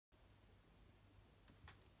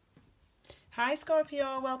Hi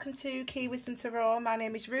Scorpio, welcome to Key Wisdom Tarot. My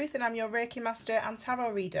name is Ruth and I'm your Reiki Master and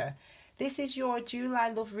Tarot reader. This is your July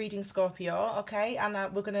love reading, Scorpio, okay? And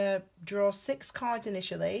we're going to draw 6 cards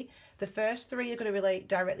initially. The first 3 are going to relate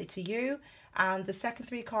directly to you, and the second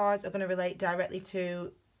 3 cards are going to relate directly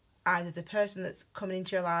to either the person that's coming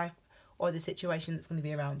into your life or the situation that's going to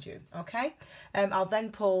be around you, okay? I'll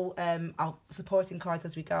then pull supporting cards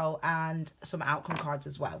as we go and some outcome cards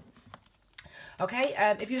as well. Okay,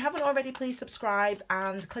 if you haven't already, please subscribe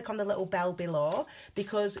and click on the little bell below,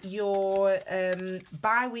 because your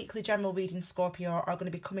bi-weekly general readings, Scorpio, are going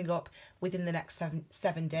to be coming up within the next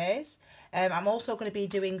seven days. I'm also going to be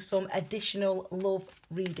doing some additional love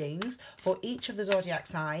readings for each of the zodiac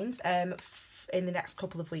signs in the next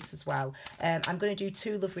couple of weeks as well. I'm going to do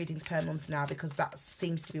 2 love readings per month now, because that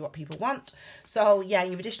seems to be what people want. So yeah,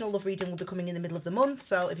 your additional love reading will be coming in the middle of the month.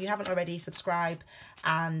 So if you haven't already, subscribe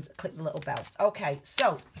and click the little bell. Okay,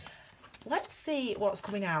 so let's see what's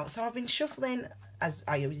coming out. So I've been shuffling as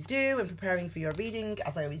I always do and preparing for your reading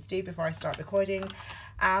as I always do before I start recording.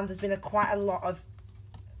 And there's been quite a lot of,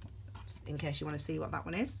 in case you want to see what that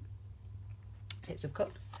one is, Pits of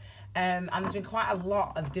Cups. And there's been quite a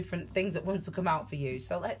lot of different things that want to come out for you.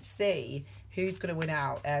 So let's see who's going to win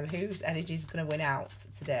out, whose energy is going to win out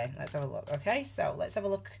today. Let's have a look. Okay, so let's have a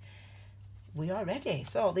look. We are ready.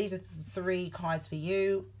 So these are 3 cards for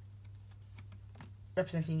you,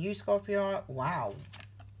 representing you, Scorpio. Wow.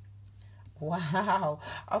 Wow.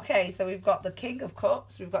 Okay, so we've got the King of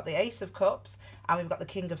Cups, we've got the Ace of Cups, and we've got the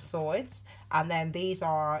King of Swords. And then these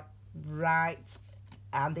are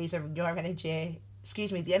and these are your energy.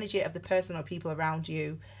 Excuse me, the energy of the person or people around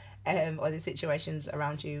you, or the situations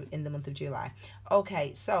around you in the month of July.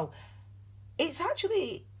 Okay, so it's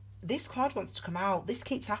actually, this card wants to come out. This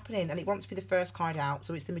keeps happening, and it wants to be the first card out.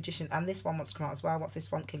 So it's the Magician, and this one wants to come out as well. What's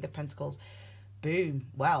this one? King of Pentacles. Boom.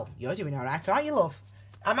 Well, you're doing all right, aren't you, love?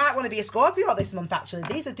 I might want to be a Scorpio this month, actually.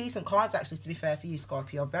 These are decent cards, actually, to be fair, for you,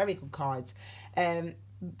 Scorpio. Very good cards.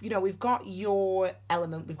 You know, we've got your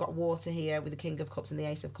element, we've got water here with the King of Cups and the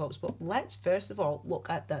Ace of Cups, but let's first of all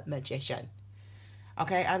look at the Magician.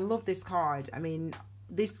 Okay, I love this card. I mean,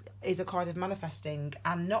 this is a card of manifesting,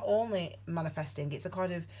 and not only manifesting, it's a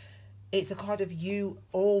card of you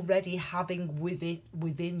already having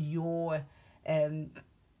within your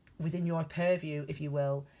purview, if you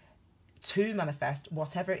will, to manifest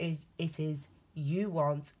whatever it is you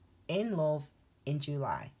want in love in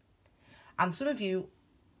July. And some of you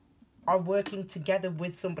are working together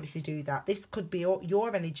with somebody to do that. This could be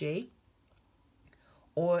your energy,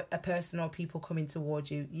 or a person or people coming towards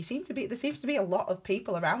you. There seems to be a lot of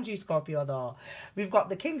people around you, Scorpio, though. We've got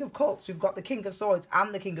the King of Cups, we've got the King of Swords,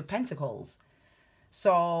 and the King of Pentacles.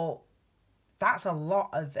 So that's a lot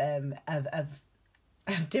of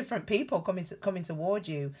different people coming towards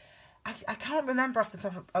you. I can't remember off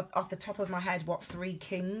the top of my head what 3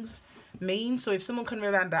 kings mean. So if someone can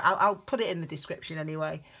remember, I'll put it in the description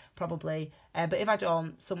anyway, probably. But if I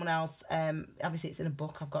don't, someone else, obviously it's in a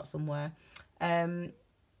book I've got somewhere.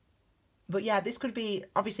 But yeah, this could be,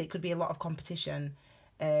 obviously it could be a lot of competition.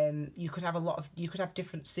 You could have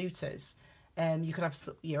different suitors. You could have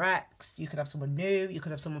your ex, you could have someone new, you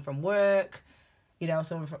could have someone from work, you know,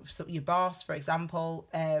 someone from your boss, for example.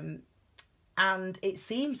 And it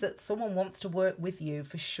seems that someone wants to work with you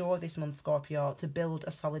for sure this month, Scorpio, to build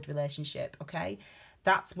a solid relationship, okay?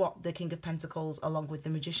 That's what the King of Pentacles along with the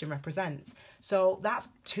Magician represents. So that's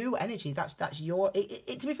 2 energy. That's your,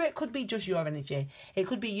 to be fair, it could be just your energy. It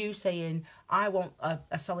could be you saying, I want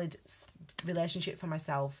a solid relationship for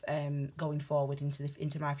myself going forward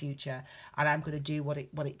into my future, and I'm going to do what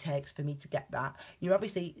it takes for me to get that. You're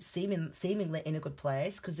obviously seemingly in a good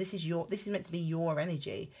place, because this is meant to be your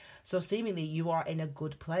energy. So seemingly you are in a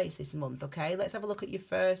good place this month, okay? Let's have a look at your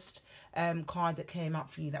first card that came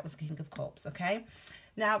out for you. That was the King of Cups, okay?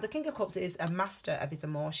 Now, the King of Cups is a master of his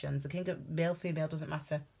emotions. The King of male, female, doesn't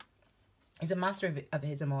matter. He's a master of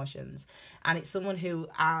his emotions. And it's someone who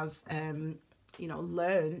has, you know,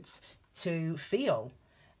 learnt to feel,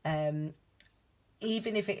 even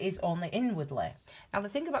if it is only inwardly. Now, the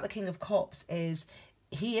thing about the King of Cups is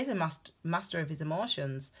he is a master of his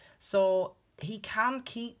emotions. So he can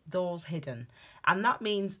keep those hidden. And that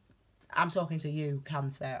means, I'm talking to you,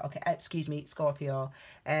 Cancer. Okay, excuse me, Scorpio.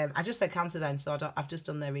 I just said Cancer then, so I've just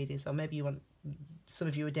done their reading. So maybe some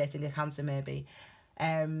of you are dating a Cancer, maybe.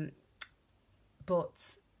 But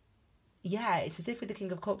yeah, it's as if with the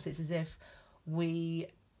King of Cups, it's as if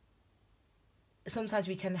sometimes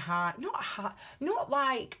we can not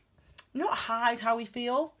hide how we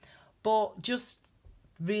feel, but just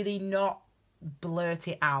really not blurt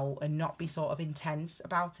it out and not be sort of intense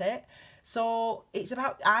about it. So it's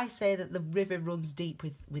about, I say that the river runs deep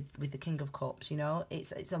with the King of Cups, you know.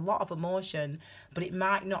 It's a lot of emotion, but it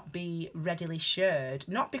might not be readily shared,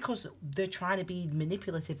 not because they're trying to be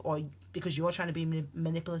manipulative or because you're trying to be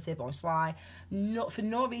manipulative or sly, not for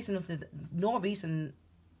no reason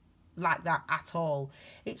like that at all.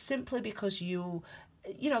 It's simply because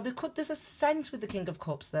there's a sense with the King of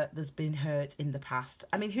Cups that there's been hurt in the past.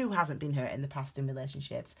 I mean, who hasn't been hurt in the past in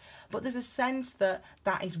relationships? But there's a sense that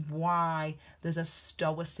is why there's a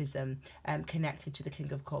stoicism connected to the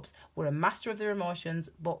King of Cups. We're a master of their emotions,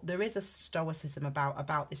 but there is a stoicism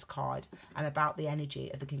about this card and about the energy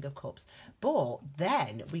of the King of Cups. But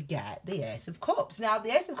then we get the Ace of Cups. Now, the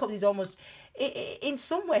Ace of Cups is almost, in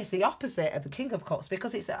some ways, the opposite of the King of Cups,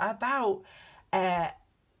 because it's about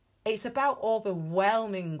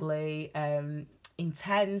overwhelmingly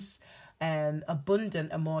intense,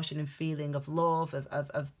 abundant emotion and feeling of love,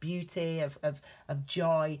 of beauty, of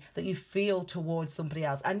joy that you feel towards somebody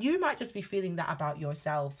else. And you might just be feeling that about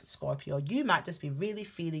yourself, Scorpio. You might just be really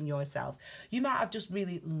feeling yourself. You might have just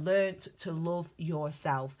really learnt to love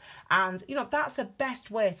yourself. And, that's the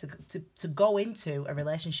best way to go into a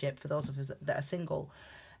relationship for those of us that are single.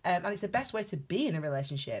 And it's the best way to be in a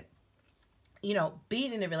relationship.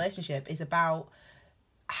 Being in a relationship is about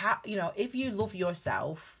how, if you love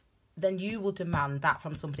yourself, then you will demand that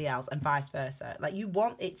from somebody else and vice versa. Like, you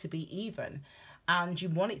want it to be even and you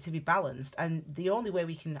want it to be balanced. And the only way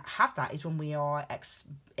we can have that is when we are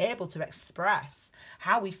able to express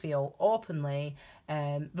how we feel openly,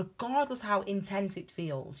 regardless how intense it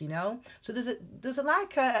feels, So there's a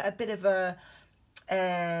bit of a,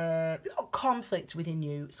 not conflict within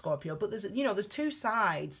you, Scorpio, but there's two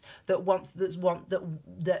sides there's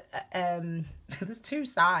two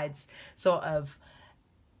sides sort of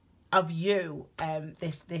you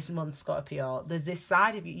this month, Scorpio. There's this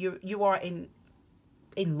side of you are in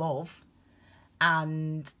love,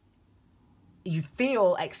 and you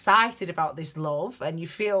feel excited about this love, and you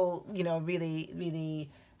feel really, really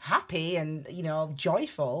happy and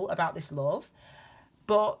joyful about this love.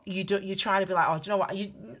 But you're trying to be like, oh, do you know what?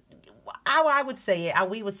 How I would say it, how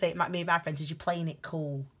we would say it, me and my friends, is you're playing it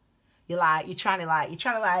cool. You're trying to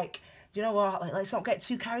do you know what? Like, let's not get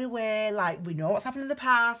too carried away. Like, we know what's happened in the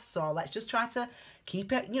past, so let's just try to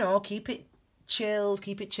keep it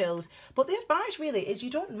chilled. But the advice really is you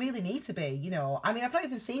don't really need to be, I mean, I've not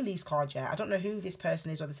even seen these cards yet. I don't know who this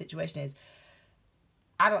person is or the situation is.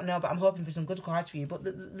 I don't know, but I'm hoping for some good cards for you. But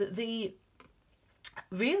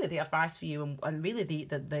really the advice for you and really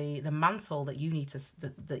the mantle that you need to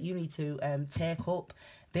take up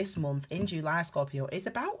this month in July, Scorpio, is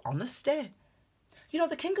about honesty.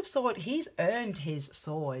 The King of Swords, he's earned his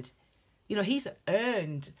sword. You've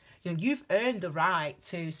earned the right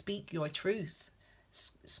to speak your truth,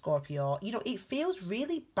 Scorpio. It feels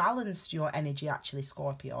really balanced, your energy, actually,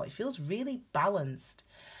 Scorpio. It feels really balanced.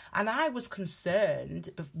 And I was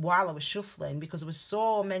concerned while I was shuffling, because there were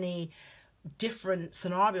so many different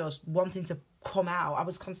scenarios wanting to come out. I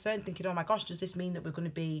was concerned, thinking, oh my gosh, does this mean that they're going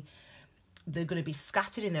to be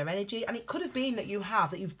scattered in their energy? And it could have been that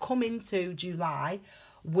you've come into July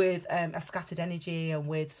with a scattered energy and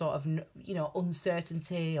with sort of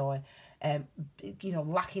uncertainty or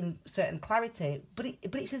lacking certain clarity. But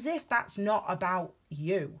it's as if that's not about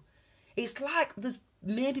you. It's like there's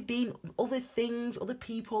maybe been other things, other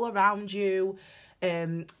people around you,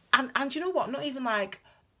 and you know what? Not even like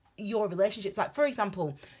your relationships. Like, for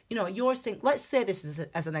example, you're single. Let's say this is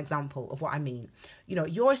as an example of what I mean.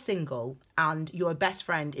 You're single and your best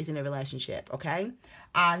friend is in a relationship, okay?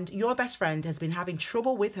 And your best friend has been having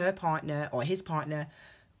trouble with her partner or his partner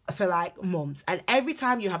for like months. And every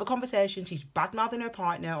time you have a conversation, she's bad-mouthing her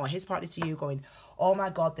partner or his partner to you, going, oh my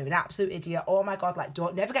God, they're an absolute idiot. Oh my God, like,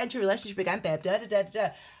 don't never get into a relationship again, babe. Da, da, da, da, da.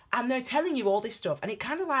 And they're telling you all this stuff. And it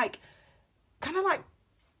kind of like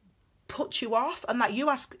puts you off. And like, you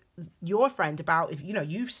ask your friend about, if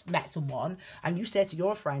you've met someone and you say to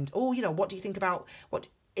your friend, oh, what do you think about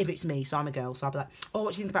if it's me, so I'm a girl, so I'll be like, oh,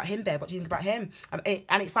 what do you think about him, babe? What do you think about him? And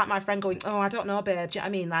it's like my friend going, oh, I don't know, babe. Do you know what I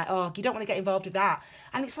mean? Like, oh, you don't want to get involved with that.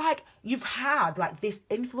 And it's like you've had like this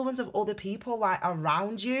influence of other people like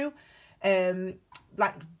around you,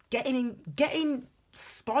 like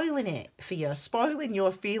spoiling it for you, spoiling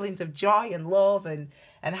your feelings of joy and love and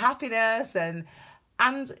happiness and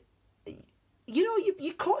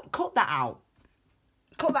you cut that out.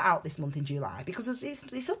 Cut that out this month in July, because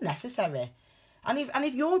it's unnecessary. And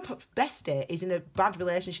if your bestie is in a bad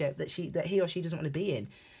relationship that he or she doesn't want to be in,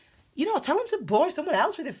 tell him to bore someone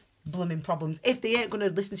else with blooming problems if they ain't going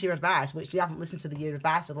to listen to your advice, which they haven't listened to your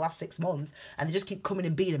advice for the last 6 months, and they just keep coming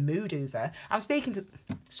and being a mood hoover. I'm speaking to,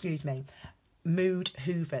 excuse me, mood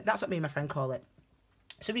hoover. That's what me and my friend call it.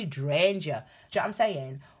 Somebody drained you. Do you know what I'm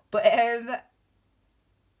saying? But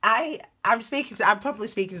I'm probably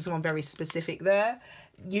speaking to someone very specific there.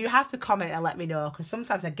 You have to comment and let me know, because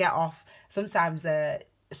sometimes I get off, sometimes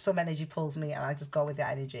some energy pulls me and I just go with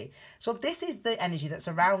that energy. So this is the energy that's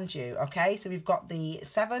around you, okay? So we've got the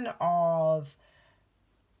 7 of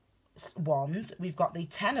Wands, we've got the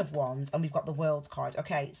 10 of Wands, and we've got the World card.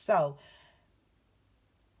 Okay, so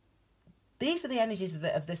these are the energies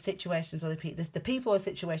of the situations, or the people or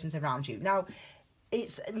situations around you. Now,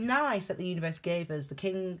 it's nice that the universe gave us the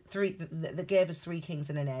that gave us 3 kings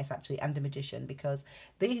and an ace, actually, and a magician, because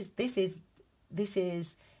this is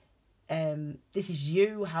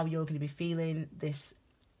you, how you're going to be feeling this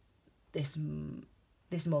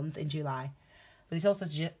month in July. But it's also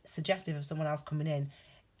suggestive of someone else coming in.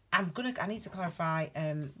 I need to clarify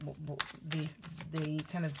the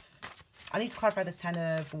 10 of, I need to clarify the 10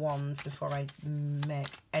 of Wands before I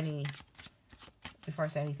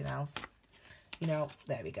say anything else. You know,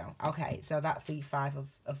 there we go. Okay, so that's the 5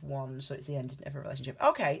 of Wands, so it's the end of a relationship.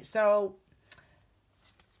 Okay, so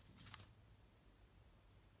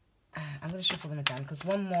I'm going to shuffle them again, because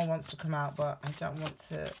one more wants to come out, but I don't want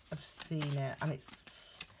to have seen it. And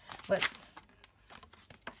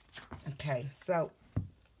okay, so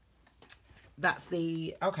that's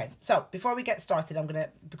the, okay. So before we get started, I'm going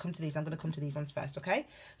to come to these ones first, okay?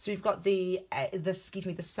 So we've got the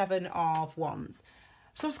 7 of Wands.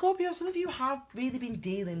 So Scorpio, some of you have really been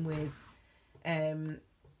dealing with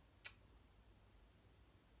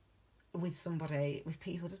somebody, with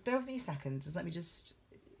people. Just bear with me a second. Just let me just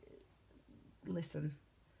listen.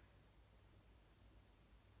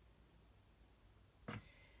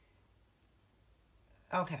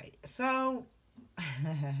 Okay, so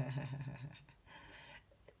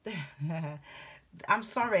I'm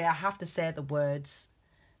sorry, I have to say the words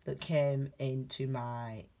that came into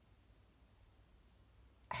my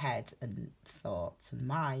head and thoughts and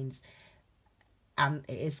minds, and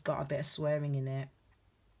it's got a bit of swearing in it.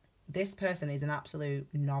 This person is an absolute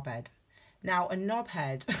knobhead. Now, a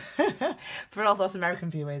knobhead, for all those American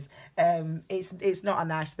viewers, it's not a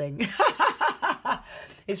nice thing.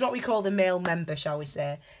 It's what we call the male member, shall we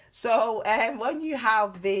say. So when you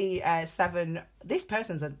have the 7, this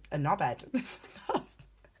person's a knobhead.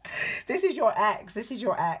 This is your ex. This is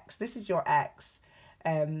your ex. This is your ex,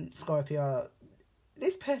 Scorpio.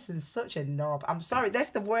 This person's such a knob. I'm sorry. That's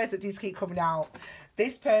the words that just keep coming out.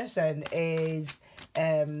 This person is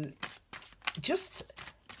just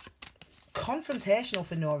confrontational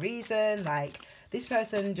for no reason. Like, this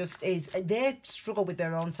person just is, they struggle with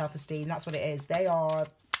their own self-esteem. That's what it is. They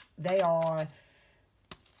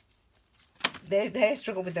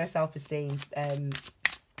struggle with their self-esteem.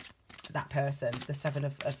 That person, the 7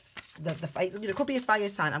 of it could be a fire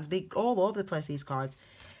sign. I'm all over the place, these cards.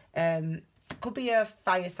 Could be a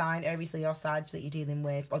fire sign, Aries, Leo, Sag, that you're dealing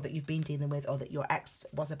with, or that you've been dealing with, or that your ex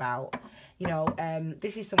was about. You know,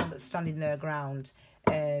 this is someone that's standing their ground.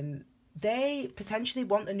 They potentially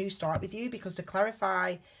want a new start with you, because to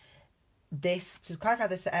clarify this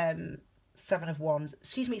 7 of Wands,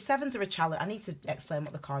 excuse me, 7s are a challenge. I need to explain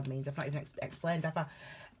what the card means. I've not even explained, have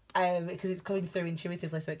I? Because it's coming through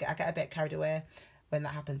intuitively, so I get a bit carried away when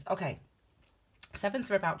that happens. Okay.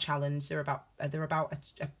 7s are about challenge. They're about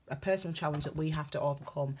a personal challenge that we have to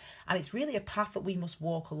overcome, and it's really a path that we must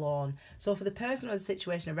walk alone. So for the person or the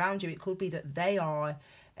situation around you, it could be that they are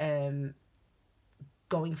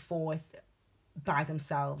going forth by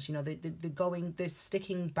themselves. You know, they're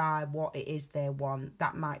sticking by what it is they want.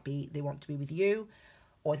 That might be they want to be with you,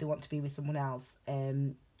 or they want to be with someone else.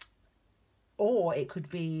 Or it could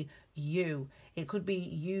be you. It could be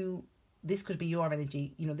you. This could be your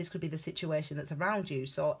energy. You know, this could be the situation that's around you.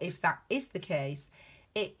 So if that is the case,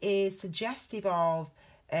 it is suggestive of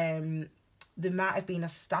there might have been a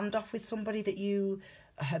standoff with somebody that you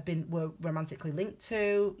were romantically linked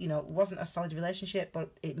to. You know, it wasn't a solid relationship,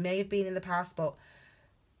 but it may have been in the past, but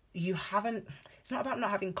you haven't. It's not about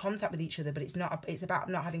not having contact with each other, but it's about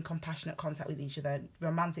not having compassionate contact with each other,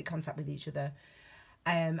 romantic contact with each other.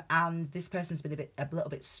 And this person's been a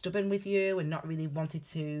little bit stubborn with you and not really wanted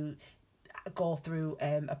to go through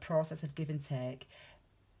a process of give and take.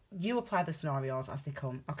 You apply the scenarios as they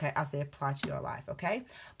come, okay, as they apply to your life, okay?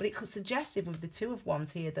 But it could suggestive with the 2 of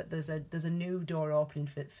Wands here that there's a new door opening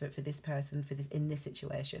for this person in this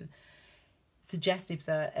situation. Suggestive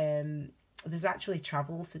that there's actually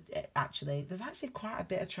travel. There's actually quite a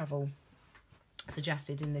bit of travel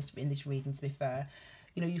suggested in this reading, to be fair.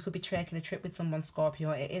 You know, you could be taking a trip with someone,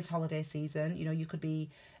 Scorpio. It is holiday season. You know, you could be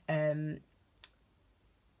there's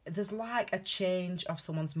like a change of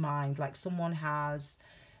someone's mind, like someone has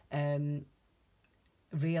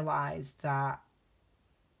realized that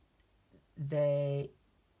they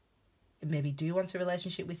maybe do want a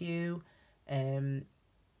relationship with you. They've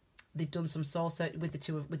done some soul search with the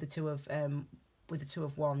two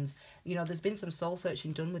of wands. You know, there's been some soul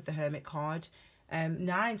searching done with the Hermit card.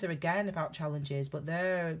 Nines are again about challenges, but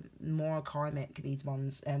they're more karmic, these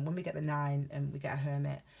ones. When we get the 9 and we get a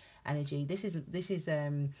Hermit energy, these are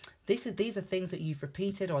things that you've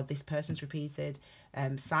repeated, or this person's repeated,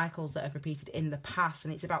 cycles that have repeated in the past,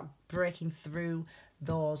 and it's about breaking through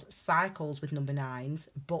those cycles with number 9s,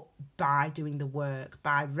 but by doing the work,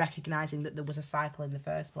 by recognizing that there was a cycle in the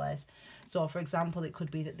first place. So for example, it could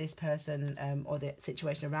be that this person or the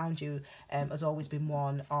situation around you has always been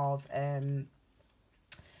one of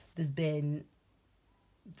there's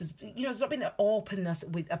not been an openness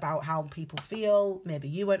about how people feel. Maybe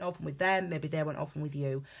you weren't open with them, maybe they weren't open with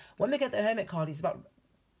you. When we get the Hermit card, it's about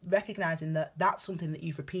recognizing that that's something that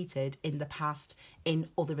you've repeated in the past in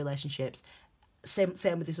other relationships. Same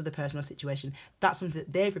with this other person or situation. That's something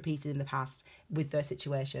that they've repeated in the past with their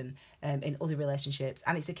situation in other relationships.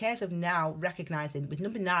 And it's a case of now recognizing, with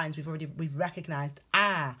number 9s, we've recognized,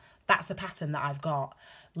 that's a pattern that I've got.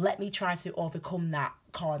 Let me try to overcome that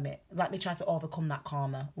karmic. Let me try to overcome that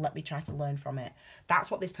karma. Let me try to learn from it. That's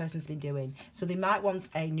what this person's been doing. So they might want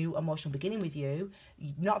a new emotional beginning with you.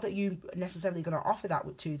 Not that you necessarily going to offer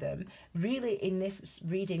that to them. Really, in this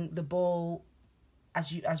reading, the ball,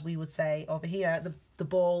 as we would say over here, the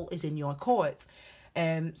ball is in your court.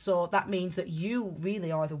 So that means that you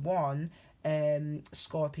really are the one,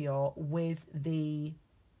 Scorpio, with the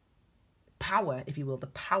power, if you will, the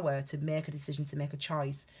power to make a decision, to make a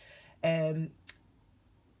choice. And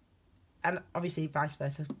obviously vice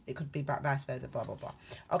versa. It could be vice versa, blah, blah, blah.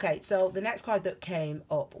 Okay, so the next card that came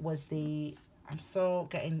up was I've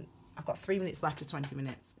got 3 minutes left to 20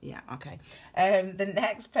 minutes. Yeah, okay. The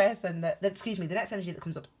next person the next energy that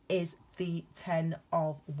comes up is the 10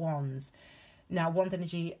 of Wands. Now, wand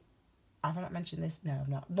energy, have I not mentioned this? No, I've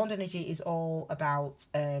not. Wand energy is all about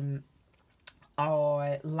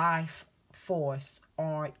our life force,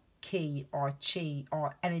 our ki, our chi,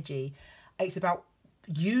 our energy. It's about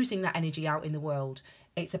using that energy out in the world.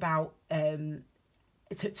 It's about to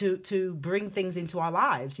bring things into our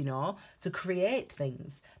lives, you know, to create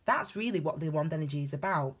things. That's really what the wand energy is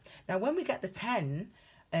about. Now, when we get the 10,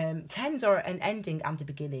 10s are an ending and a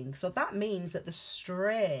beginning. So that means that the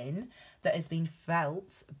strain that has been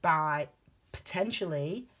felt by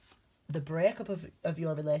potentially the breakup of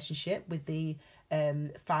your relationship with the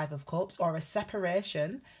 5 of Cups, or a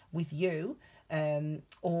separation with you,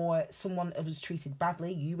 or someone was treated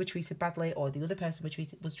badly, you were treated badly, or the other person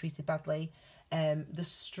was treated badly. The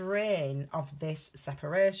strain of this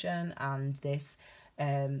separation and this,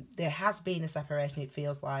 there has been a separation, it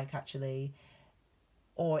feels like, actually,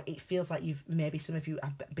 or it feels like maybe some of you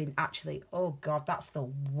have been actually, oh God, that's the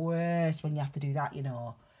worst when you have to do that, you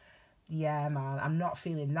know. Yeah, man, I'm not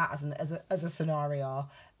feeling that as a scenario.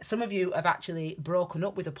 Some of you have actually broken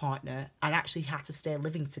up with a partner and actually had to stay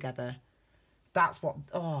living together. That's what,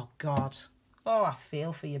 oh God. Oh, I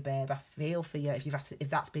feel for you, babe. I feel for you if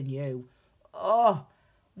that's been you. Oh,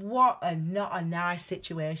 not a nice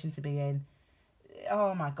situation to be in.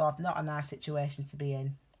 Oh my God, not a nice situation to be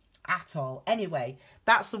in at all. Anyway,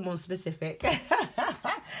 that's someone specific.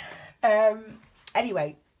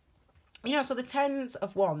 Anyway, you know, so the 10s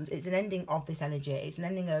of Wands, it's an ending of this energy. It's an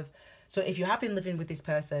ending of, so if you have been living with this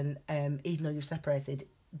person, even though you've separated,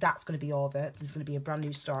 that's going to be over. There's going to be a brand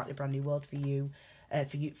new start, a brand new world for you,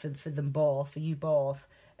 for them both, for you both.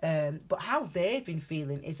 But how they've been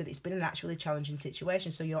feeling is that it's been an actually challenging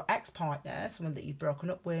situation. So your ex-partner, someone that you've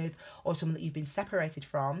broken up with, or someone that you've been separated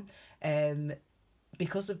from,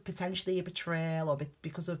 because of potentially a betrayal, or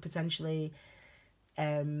because of potentially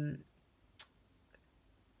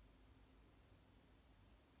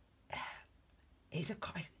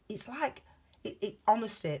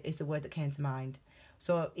honesty is the word that came to mind.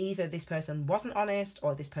 So either this person wasn't honest,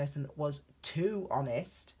 or this person was too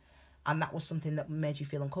honest, and that was something that made you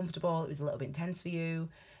feel uncomfortable. It was a little bit intense for you.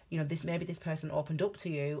 You know, maybe this person opened up to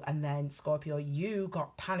you, and then Scorpio, you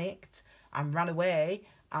got panicked and ran away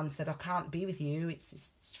and said, I can't be with you.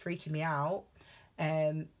 It's freaking me out.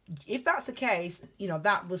 If that's the case, you know,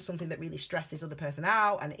 that was something that really stressed this other person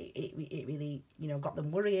out, and it really, you know, got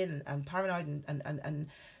them worrying and paranoid and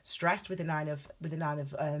stressed with the nine of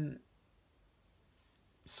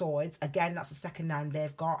swords. Again, that's the second 9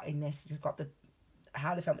 they've got in this. You've got the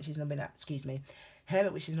Hierophant, which is number 9, excuse me,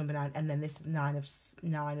 Hermit, which is number 9, and then this nine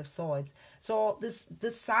of swords. So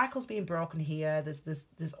there's cycles being broken here.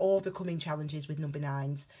 There's overcoming challenges with number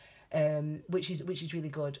 9s, which is really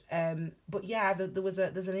good. But yeah, there's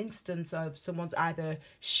an instance of someone's either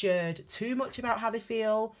shared too much about how they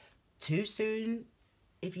feel too soon,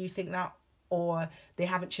 if you think that, or they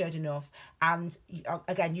haven't shared enough. And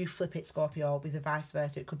again, you flip it, Scorpio, with the vice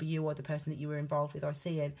versa. It could be you or the person that you were involved with or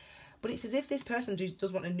seeing. But it's as if this person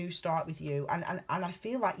does want a new start with you. And I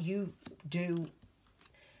feel like you do.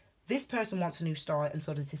 This person wants a new start, and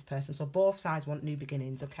so does this person. So both sides want new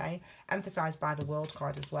beginnings, okay? Emphasised by the World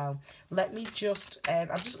card as well. Let me just,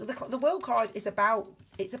 the World card is about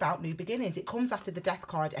new beginnings. It comes after the Death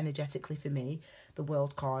card energetically for me, the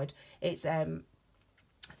World card. It's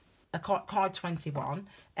a card 21,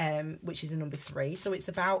 which is a number 3. So it's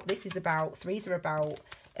about, threes are about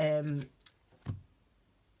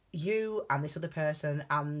you and this other person,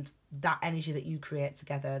 and that energy that you create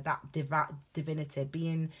together, that divinity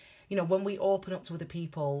being, you know, when we open up to other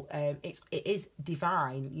people, it is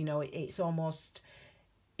divine, you know, it's almost,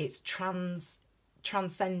 it's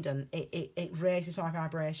transcendent, it raises our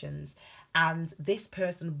vibrations. And this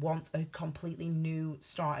person wants a completely new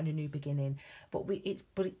start and a new beginning. But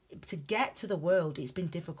to get to the world, it's been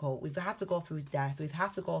difficult. We've had to go through death. We've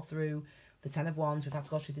had to go through the 10 of Wands. We've had to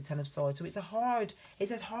go through the 10 of Swords. So it's a hard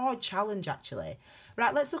challenge, actually.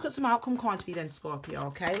 Right, let's look at some outcome cards for you then, Scorpio,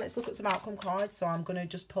 okay? Let's look at some outcome cards. So I'm going to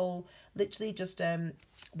just pull, literally just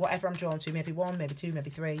whatever I'm drawn to. Maybe 1, maybe 2, maybe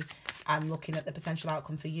 3. I'm looking at the potential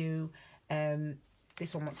outcome for you.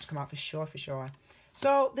 This one wants to come out for sure.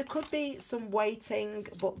 So there could be some waiting,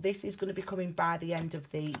 but this is going to be coming by the end of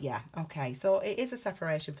the, yeah, okay. So it is a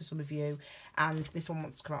separation for some of you, and this one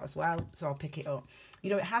wants to come out as well, so I'll pick it up. You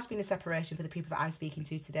know, it has been a separation for the people that I'm speaking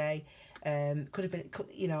to today. Could have been,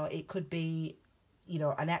 you know, it could be, you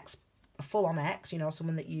know, an ex, a full-on ex, you know,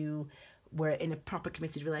 someone that you were in a proper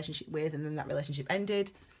committed relationship with, and then that relationship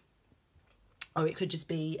ended. Or it could just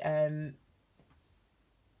be,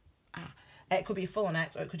 it could be a full-on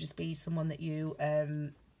ex, or it could just be someone that you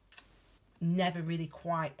never really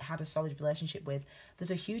quite had a solid relationship with.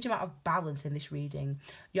 There's a huge amount of balance in this reading.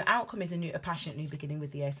 Your outcome is a passionate new beginning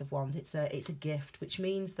with the Ace of Wands. It's a gift, which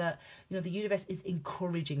means that, you know, the universe is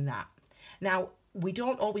encouraging that. Now, we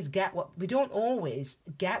don't always get what the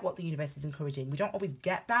universe is encouraging. We don't always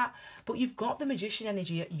get that, but you've got the Magician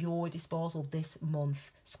energy at your disposal this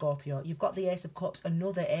month, Scorpio. You've got the Ace of Cups,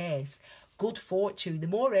 another ace. Good fortune. The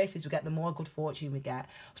more aces we get, the more good fortune we get.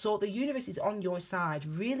 So the universe is on your side,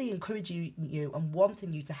 really encouraging you and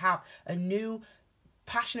wanting you to have a new,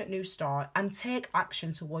 passionate new start and take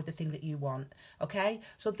action toward the thing that you want, okay?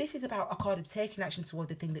 So this is about a card of taking action toward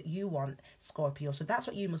the thing that you want, Scorpio. So that's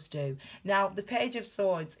what you must do. Now, the Page of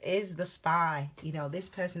Swords is the spy. You know, this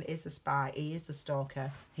person is the spy. He is the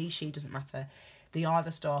stalker. He, she, doesn't matter. They are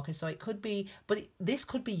the stalker. So it could be, but this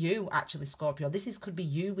could be you, actually, Scorpio. Could be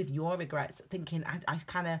you with your regrets, thinking,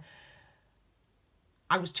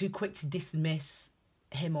 I was too quick to dismiss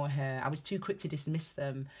him or her. I was too quick to dismiss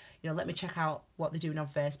them. You know, let me check out what they're doing on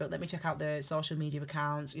Facebook. Let me check out their social media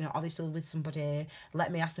accounts. You know, are they still with somebody?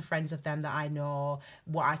 Let me ask the friends of them that I know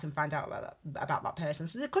what I can find out about that person.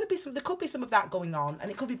 So there could be some of that going on,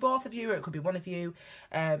 and it could be both of you, or it could be one of you.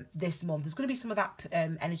 This month, there's going to be some of that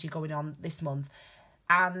energy going on this month,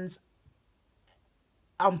 and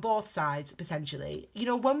on both sides potentially. You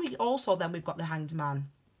know, when we've got the Hanged Man,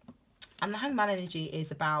 and the Hanged Man energy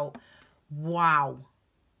is about, wow,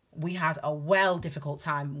 we had a difficult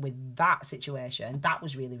time with that situation. That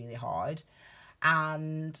was really, really hard.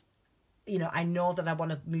 And, you know, I know that I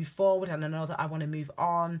want to move forward, and I know that I want to move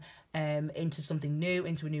on into something new,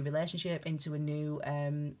 into a new relationship, into a new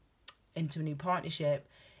partnership,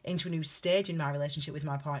 into a new stage in my relationship with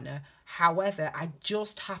my partner. However, I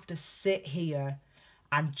just have to sit here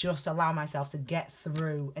and just allow myself to get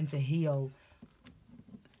through and to heal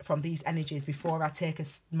from these energies before I take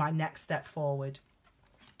my next step forward.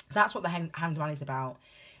 That's what the Hanged Man is about.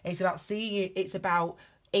 It's about seeing, it's about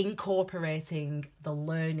incorporating the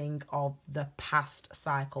learning of the past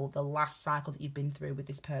cycle, the last cycle that you've been through with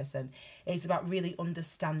this person. It's about really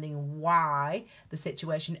understanding why the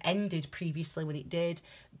situation ended previously when it did,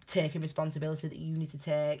 taking responsibility that you need to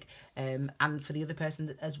take, and for the other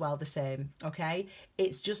person as well, the same, okay?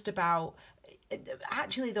 It's just about,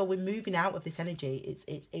 actually though, we're moving out of this energy.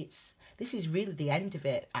 This is really the end of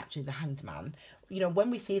it, actually, the Hanged Man. You know, when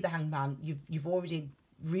we see the Hanged Man, you've already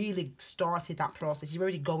really started that process. You're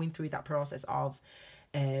already going through that process of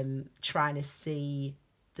trying to see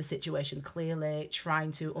the situation clearly,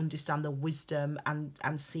 trying to understand the wisdom and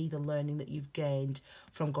see the learning that you've gained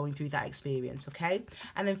from going through that experience, okay?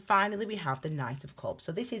 And then finally we have the Knight of Cups.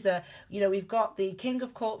 So this is a, you know, we've got the King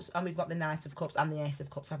of Cups and we've got the Knight of Cups and the Ace of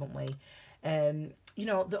Cups, haven't we? You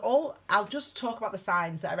know, I'll just talk about the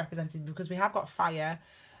signs that are represented, because we have got fire,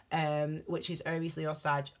 which is Aries, Leo,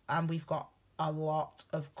 Sag, and we've got a lot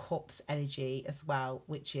of Cups energy as well,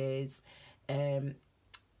 which is,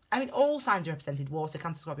 I mean, all signs are represented: water,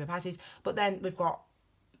 Cancer, Scorpio, Pisces. But then we've got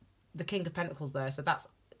the King of Pentacles there, so that's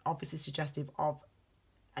obviously suggestive of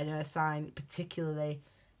an earth sign, particularly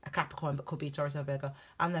a Capricorn, but could be a Taurus or Virgo.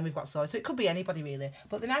 And then we've got Soil, so it could be anybody really.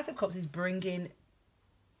 But the Knight of Cups is bringing.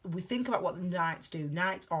 We think about what the Knights do.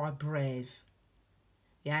 Knights are brave.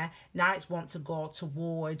 Yeah, Knights want to go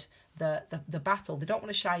toward the battle. They don't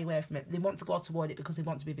want to shy away from it. They want to go toward it because they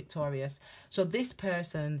want to be victorious. So this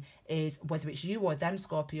person is, whether it's you or them,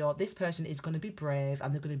 Scorpio, this person is going to be brave,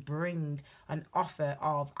 and they're going to bring an offer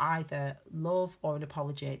of either love or an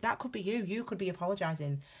apology. That could be you. You could be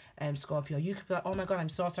apologising, Scorpio. You could be like, oh my God, I'm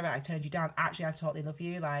so sorry I turned you down. Actually, I totally love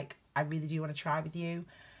you. Like, I really do want to try with you.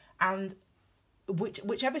 And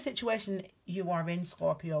whichever situation you are in,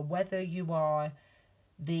 Scorpio, whether you are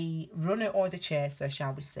the runner or the chaser,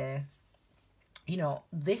 shall we say, you know,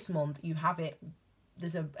 this month you have it.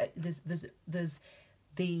 There's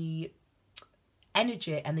the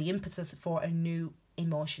energy and the impetus for a new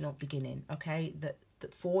emotional beginning. Okay, that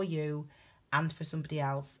for you and for somebody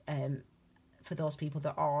else, for those people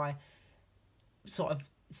that are sort of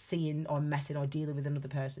seeing or messing or dealing with another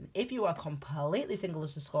person. If you are completely single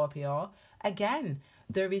as a Scorpio, again,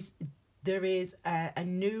 there is a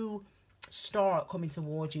new start coming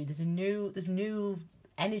towards you. There's new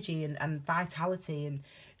energy and vitality, and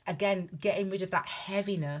again, getting rid of that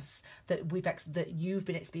heaviness that that you've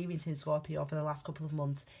been experiencing, Scorpio, for the last couple of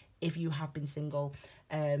months, if you have been single.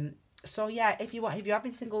 So yeah, if you have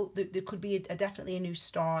been single, there could be definitely a new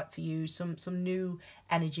start for you, some new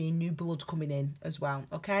energy, new blood coming in as well.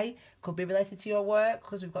 Okay, could be related to your work,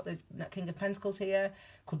 because we've got the King of Pentacles here.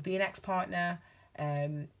 Could be an ex-partner.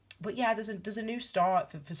 But yeah, there's a new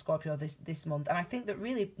start for Scorpio this month, and I think that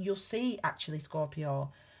really you'll see, actually,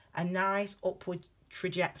 Scorpio, a nice upward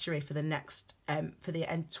trajectory for the next for the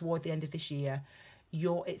end, toward the end of this year.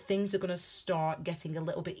 Things are going to start getting a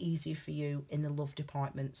little bit easier for you in the love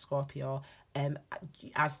department, Scorpio,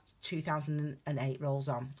 as 2008 rolls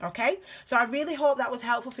on. Okay, so I really hope that was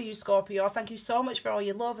helpful for you, Scorpio. Thank you so much for all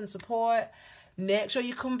your love and support. Make sure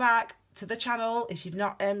you come back to the channel. If you've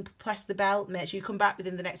not pressed the bell, make sure you come back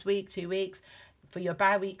within the next week, 2 weeks, for your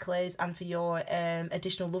bi-weeklies and for your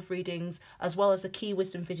additional love readings, as well as the key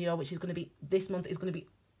wisdom video, which is going to be this month, is going to be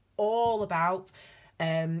all about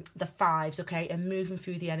the fives, okay, and moving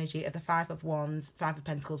through the energy of the Five of Wands, Five of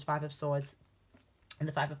Pentacles, Five of Swords, and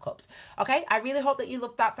the Five of Cups. Okay, I really hope that you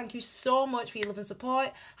loved that. Thank you so much for your love and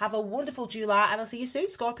support. Have a wonderful July, and I'll see you soon,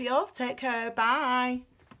 Scorpio. Take care. Bye.